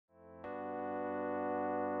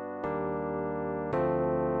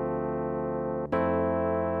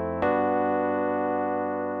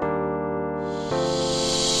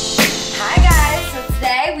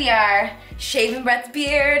shaving Brett's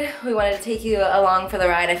beard. We wanted to take you along for the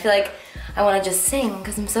ride. I feel like I want to just sing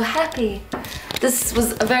because I'm so happy. This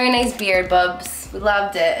was a very nice beard, Bubs. We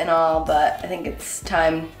loved it and all, but I think it's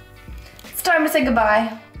time. It's time to say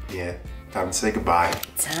goodbye. Yeah, time to say goodbye.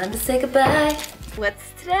 Time to say goodbye.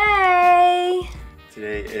 What's today?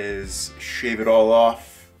 Today is shave it all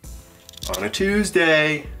off on a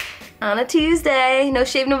Tuesday. On a Tuesday. No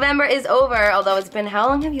Shave November is over, although it's been, how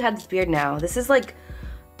long have you had this beard now? This is like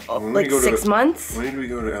 6 months? When did we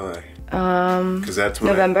go to LA? Because that's when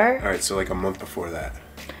November. Alright, so like a month before that.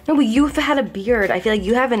 No, but you've had a beard. I feel like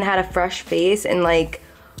you haven't had a fresh face in like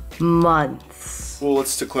months. Well,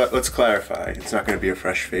 let's clarify. It's not going to be a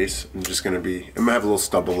fresh face. I'm going to have a little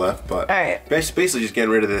stubble left, but Alright. basically just getting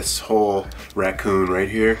rid of this whole raccoon right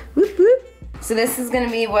here. Whoop, whoop. So this is going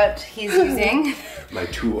to be what he's using. My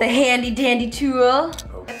tool. The handy dandy tool.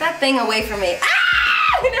 Oh. Get that thing away from me. Ah!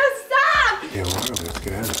 No, stop! Yeah, well, let's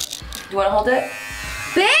get at it. Do you want to hold it?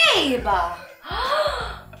 Babe!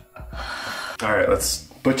 Alright, let's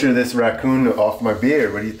butcher this raccoon off my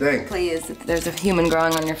beard. What do you think? Please, there's a human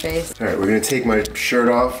growing on your face. Alright, we're going to take my shirt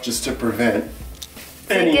off just to prevent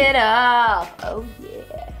Take it off. Oh,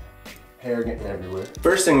 yeah. hair getting everywhere.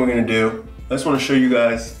 First thing we're going to do, I just want to show you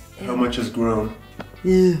guys how much has grown.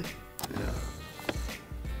 Yeah.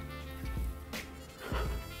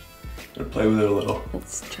 Gonna play with it a little.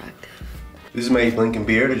 That's attractive. This is my blinking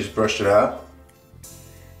beard. I just brushed it out.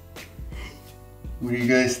 What do you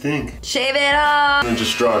guys think? Shave it off. And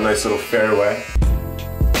just draw a nice little fairway.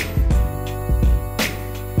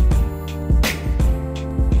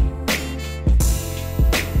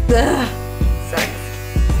 Sucks.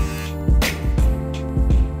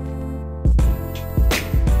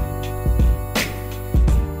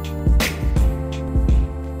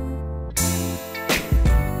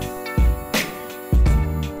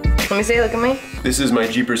 Let me see, look at me. This is my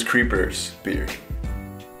Jeepers Creepers beard.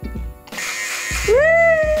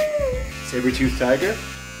 Saber-toothed tiger?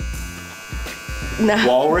 No.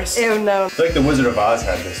 Walrus? Ew, no. It's like the Wizard of Oz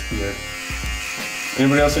had this beard.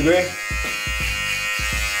 Anybody else agree?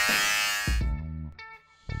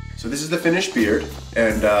 So this is the finished beard,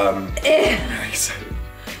 and I'm really excited.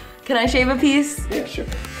 Can I shave a piece? Yeah, sure.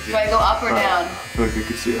 Do I go up or down? I feel like you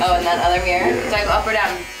could see it. Oh, in that other mirror? Yeah. Do I go up or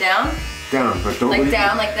down? Down? Down, but don't Like leave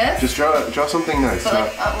down it. like this? Just draw something nice.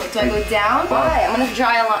 But like, do I go down? Why? I'm gonna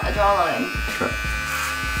draw a line. Okay.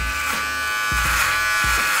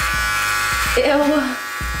 Ew.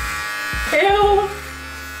 Ew.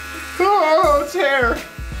 Oh, it's hair.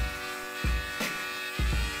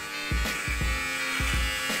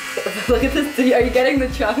 Look at this. Are you getting the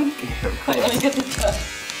chunk? Yeah, of I want to get the chunk.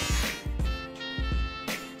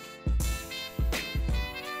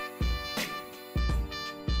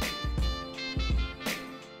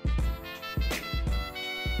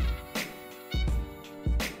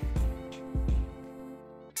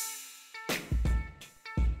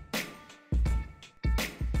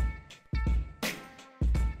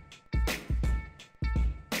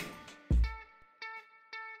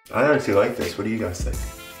 I honestly like this. What do you guys think?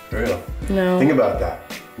 For real. No. Think about that.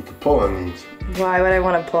 You could pull on these. Why would I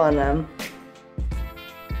want to pull on them?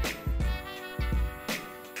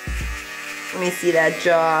 Let me see that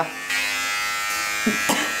jaw.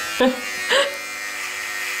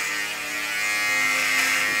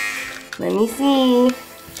 Let me see.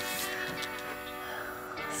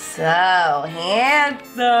 So handsome.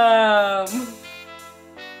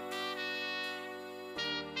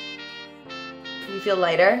 You feel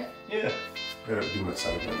lighter? Yeah. I gotta do my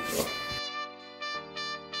side bend as well.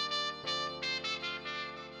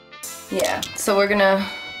 Yeah. So we're gonna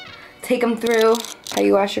take them through how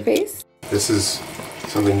you wash your face. This is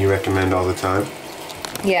something you recommend all the time?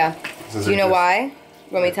 Yeah. Do you know why?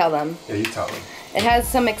 Let me tell them. Yeah, you tell them. It has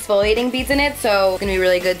some exfoliating beads in it, so it's gonna be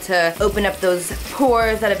really good to open up those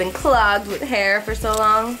pores that have been clogged with hair for so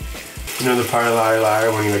long. You know the part of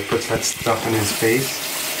liar when he like puts that stuff in his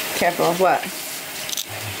face? Careful, what?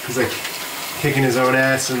 He's like kicking his own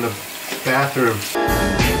ass in the bathroom.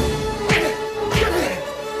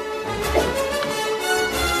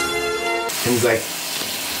 And he's like,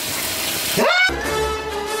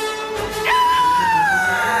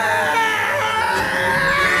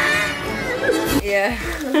 Yeah.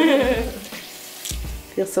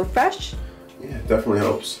 Feels so fresh. yeah, it definitely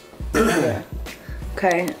helps. Yeah.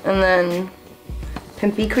 Okay, and then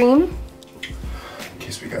pimpy cream. In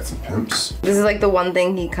case we got some pimps. This is like the one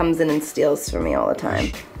thing he comes in and steals from me all the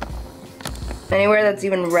time. Anywhere that's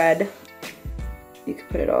even red, you could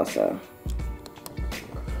put it also.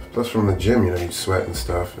 Plus from the gym, you know, you sweat and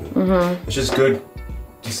stuff. And it's just good,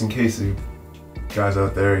 just in case you guys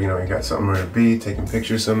out there, you know, you got somewhere to be, taking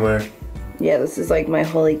pictures somewhere. Yeah, this is like my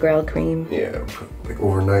holy grail cream. Yeah, like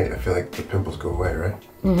overnight, I feel like the pimples go away, right?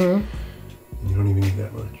 Mm-hmm. You don't even need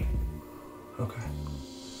that much. Okay.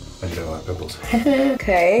 I just have a lot of pimples.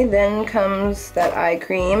 Okay, then comes that eye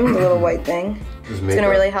cream, the little white thing. It's gonna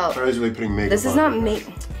really help. I was really putting makeup. This is not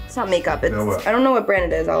it's not makeup. It's I don't know what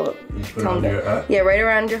brand it is. I'll tell them. Your eye? Yeah, right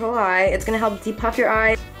around your whole eye. It's gonna help depuff your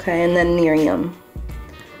eye. Okay, and then Nerium.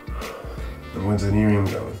 And when's the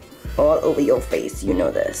Nerium going? All over your face. You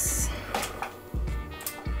know this.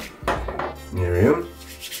 Nerium.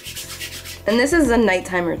 And this is a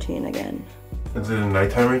nighttime routine again. Is it a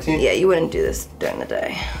nighttime routine? Yeah, you wouldn't do this during the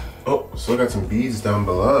day. Oh, still got some beads down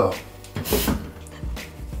below.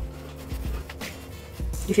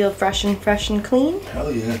 You feel fresh and clean?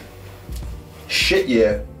 Hell yeah. Shit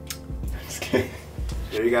yeah. Just kidding.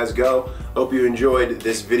 There you guys go. Hope you enjoyed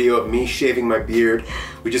this video of me shaving my beard.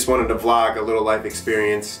 We just wanted to vlog a little life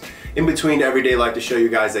experience in between everyday life to show you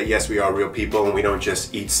guys that yes, we are real people and we don't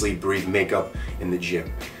just eat, sleep, breathe makeup in the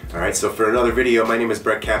gym. Alright, so for another video, my name is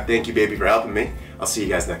Brett Cap. Thank you, baby, for helping me. I'll see you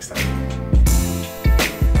guys next time.